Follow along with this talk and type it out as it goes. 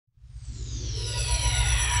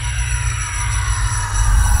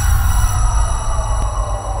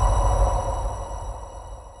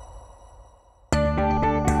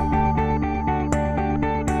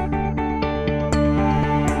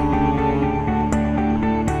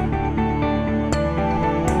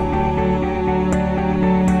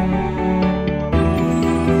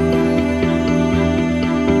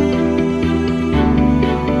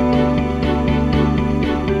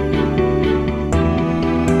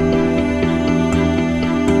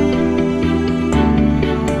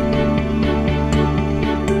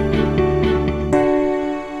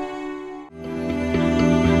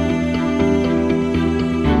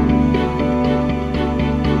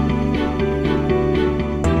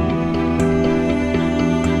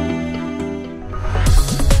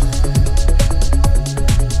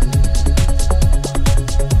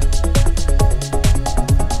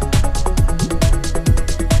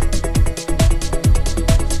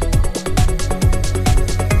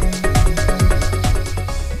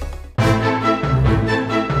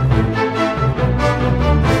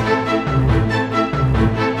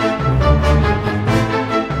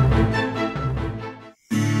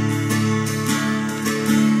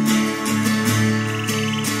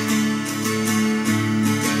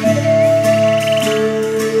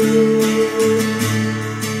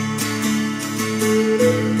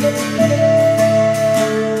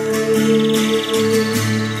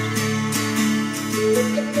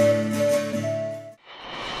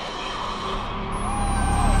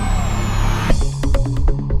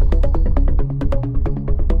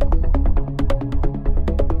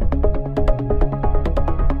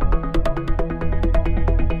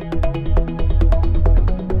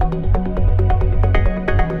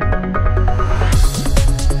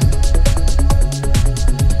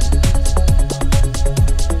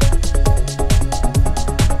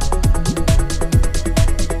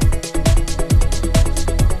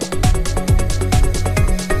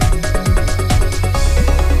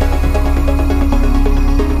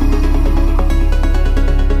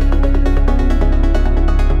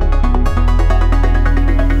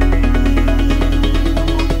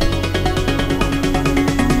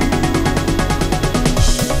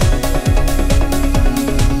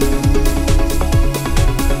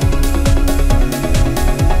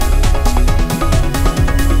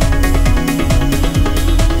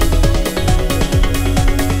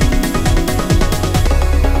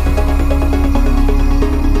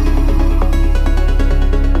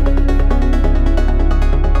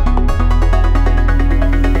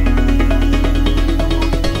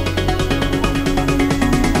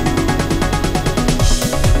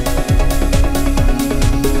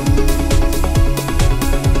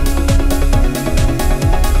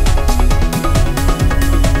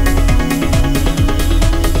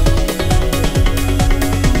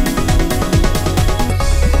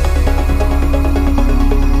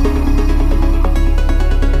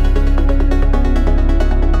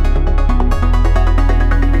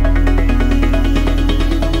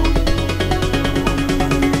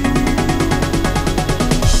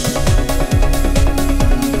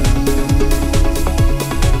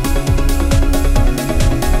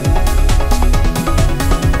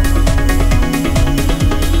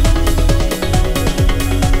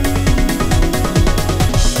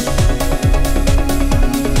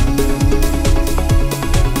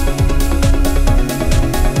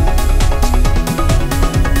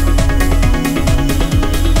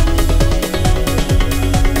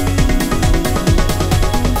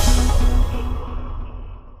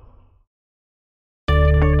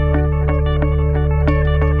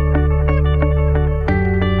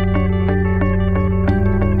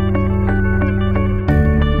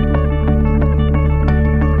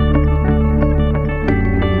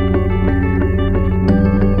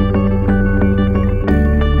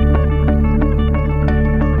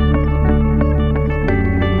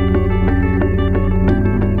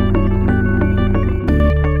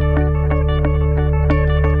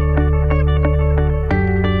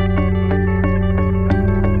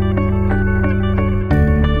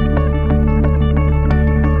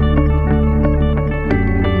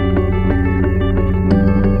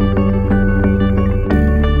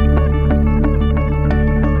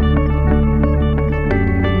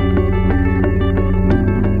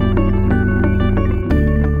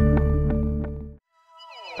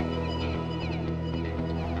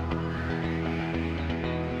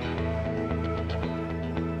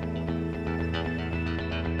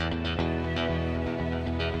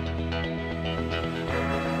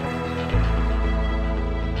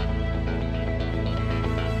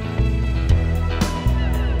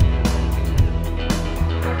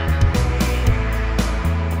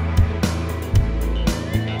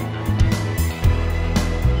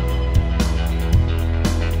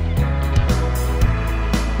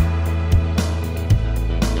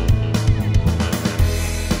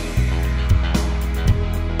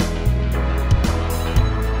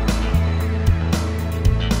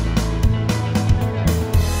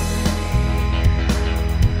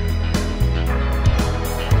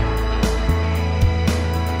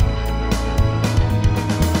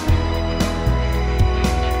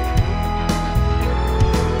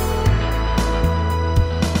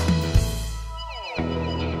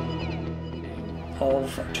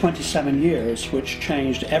27 years which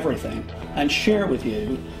changed everything and share with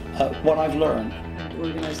you what I've learned.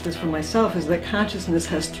 Organize this for myself is that consciousness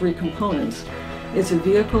has three components. It's a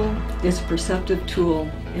vehicle, it's a perceptive tool,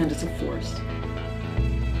 and it's a force.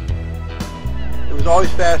 It was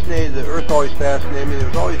always fascinating, the Earth always fascinated me. There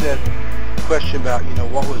was always that question about,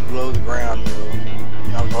 what was below the ground.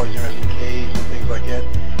 I was always interested in caves and things like that.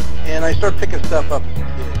 And I started picking stuff up as a kid.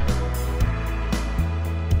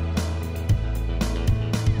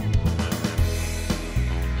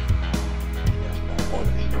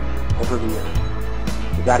 Over the years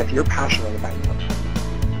is that if you're passionate about something,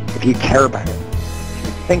 if you care about it, if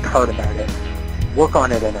you think hard about it, work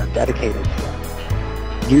on it and are dedicated to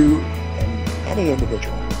it, you and any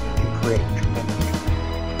individual can create tremendous change.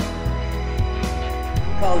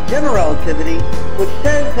 Called general relativity, which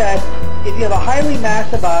says that if you have a highly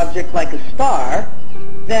massive object like a star,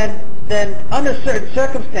 then under certain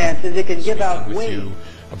circumstances it can give out wave.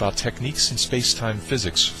 About techniques in space-time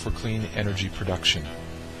physics for clean energy production.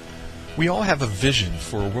 We all have a vision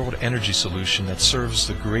for a world energy solution that serves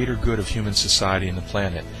the greater good of human society and the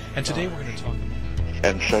planet. And today we're going to talk about...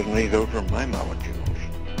 And suddenly those were my molecules.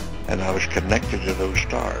 And I was connected to those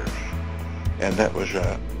stars. And that was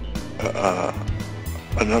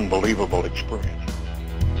an unbelievable experience.